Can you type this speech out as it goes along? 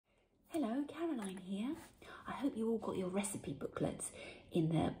here. I hope you all got your recipe booklets in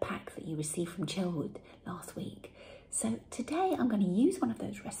the pack that you received from Chelwood last week. So today I'm going to use one of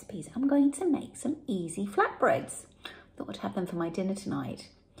those recipes. I'm going to make some easy flatbreads. Thought I'd have them for my dinner tonight,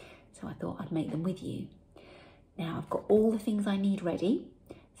 so I thought I'd make them with you. Now I've got all the things I need ready,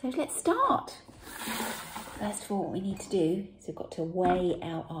 so let's start. First of all, what we need to do is we've got to weigh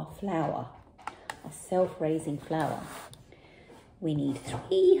out our flour, our self-raising flour. We need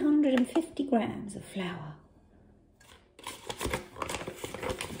 350 grams of flour. I'll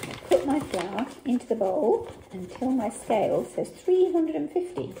put my flour into the bowl until my scale says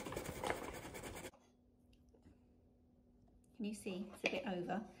 350. Can you see it's a bit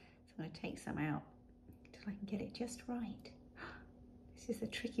over? So I'm going to take some out until I can get it just right. This is the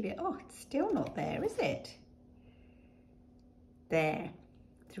tricky bit. Oh, it's still not there, is it? There,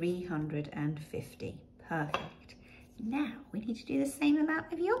 350. Perfect. Now we need to do the same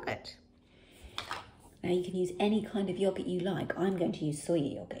amount of yogurt. Now you can use any kind of yogurt you like. I'm going to use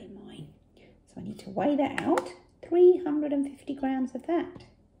soya yogurt in mine. So I need to weigh that out. 350 grams of that.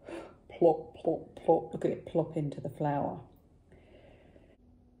 Plop, plop, plop. Look at it plop into the flour.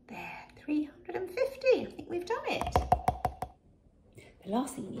 There, 350. I think we've done it. The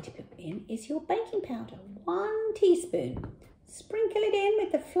last thing you need to put in is your baking powder. 1 teaspoon. Sprinkle it in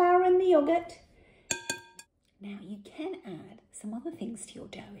with the flour and the yogurt. Now you can add some other things to your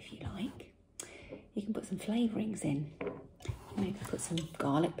dough if you like. You can put some flavourings in. You maybe put some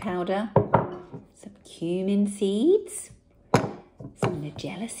garlic powder, some cumin seeds, some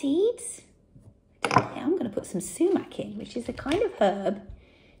nigella seeds. I'm going to put some sumac in, which is a kind of herb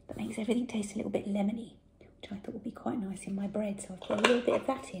that makes everything taste a little bit lemony, which I thought would be quite nice in my bread, so I've put a little bit of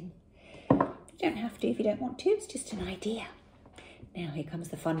that in. You don't have to if you don't want to, it's just an idea. Now here comes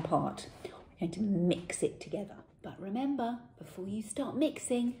the fun part. We're going to mix it together. But remember, before you start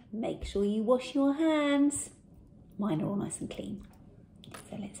mixing, make sure you wash your hands. Mine are all nice and clean.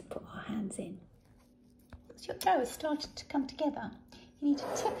 So let's put our hands in. Once your dough has started to come together, you need to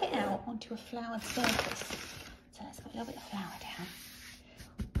tip it out onto a floured surface. So let's put a little bit of flour down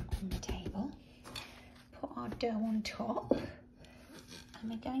on the table. Put our dough on top. And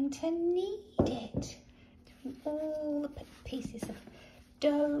we're going to knead it through all the pieces of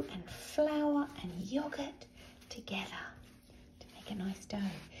dough and flour and yogurt together to make a nice dough.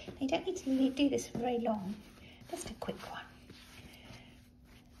 Now, you don't need to do this for very long, just a quick one.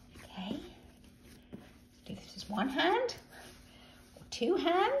 Okay, do this with one hand or 2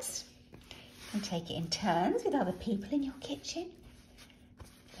 hands and take it in turns with other people in your kitchen.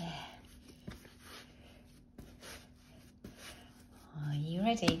 There. Are you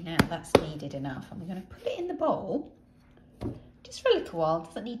ready? Now that's kneaded enough, and we're going to put it in the bowl just for a little while. It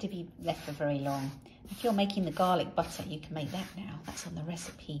doesn't need to be left for very long. If you're making the garlic butter, you can make that now. That's on the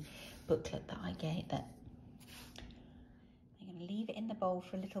recipe booklet that I gave. That you're going to leave it in the bowl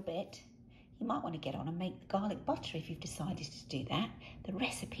for a little bit. You might want to get on and make the garlic butter if you've decided to do that. The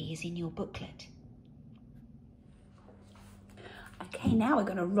recipe is in your booklet. Okay, now we're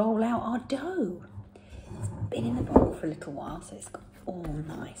going to roll out our dough. It's been in the bowl for a little while, so it's got all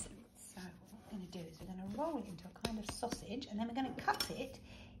nice. So what we're going to do is we're going to roll it into a kind of sausage, and then we're going to cut it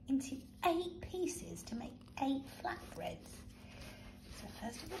into 8 pieces to make 8 flatbreads. So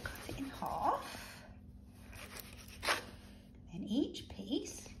first we'll cut it in half. Then each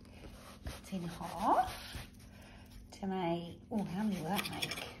piece cut in half to make, oh, how many will that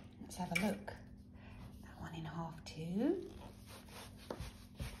make? Let's have a look. That one in half too.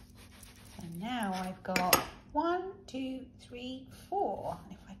 So now I've got 1, 2, 3, 4.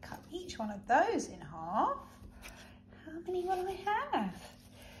 If I cut each one of those in half, how many will I have?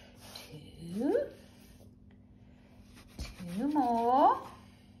 2. 2 more.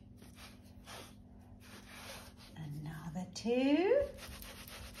 Another 2.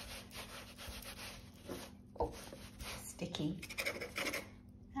 Oh, sticky.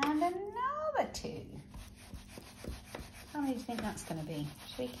 And another 2. How many do you think that's going to be?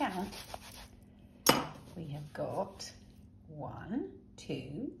 Should we count? We have got 1,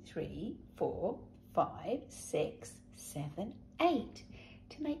 2, 3, 4, 5, 6, 7, 8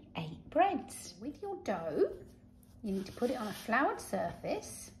 to make 8 breads. With your dough, you need to put it on a floured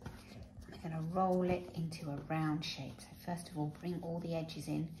surface. We're going to roll it into a round shape. So first of all, bring all the edges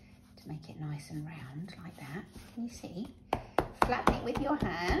in to make it nice and round like that. Can you see? Flatten it with your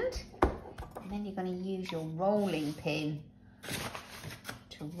hand, and then you're going to use your rolling pin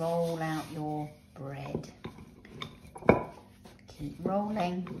to roll out your bread. Keep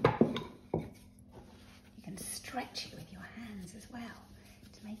rolling. You can stretch it with your hands as well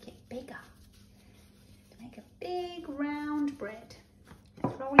to make it bigger, to make a big round bread.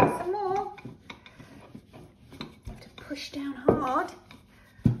 Let's roll in some more. push down hard.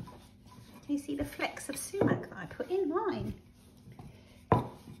 Can you see the flecks of sumac that I put in mine? Okay,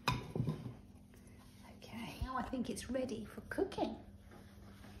 now I think it's ready for cooking.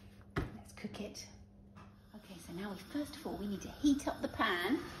 Let's cook it. Okay, so now first of all we need to heat up the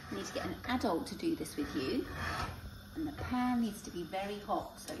pan. We need to get an adult to do this with you. And the pan needs to be very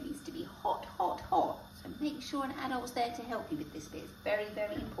hot, so it needs to be hot, hot, hot. So make sure an adult's there to help you with this bit. It's very,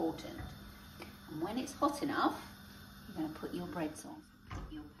 very important. And when it's hot enough, you're going to put your breads on.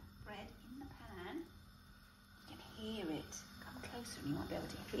 Put your bread in the pan. You can hear it. Come closer and you might be able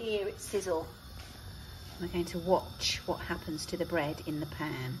to hear it sizzle. We're going to watch what happens to the bread in the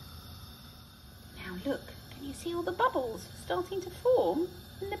pan. Now look, can you see all the bubbles starting to form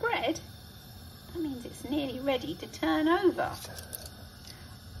in the bread? That means it's nearly ready to turn over.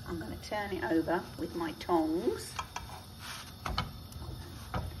 I'm going to turn it over with my tongs.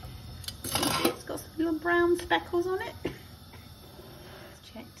 It's got some little brown speckles on it. Let's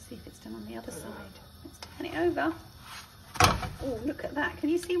check to see if it's done on the other side. Let's turn it over. Oh, look at that. Can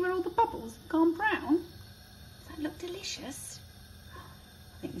you see where all the bubbles have gone brown? Does that look delicious?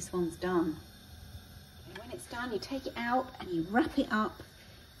 I think this one's done. Okay, when it's done, you take it out and you wrap it up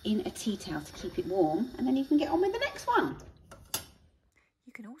in a tea towel to keep it warm, and then you can get on with the next one.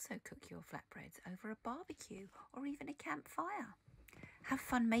 You can also cook your flatbreads over a barbecue or even a campfire. Have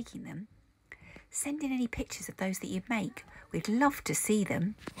fun making them. Send in any pictures of those that you make. We'd love to see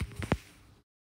them.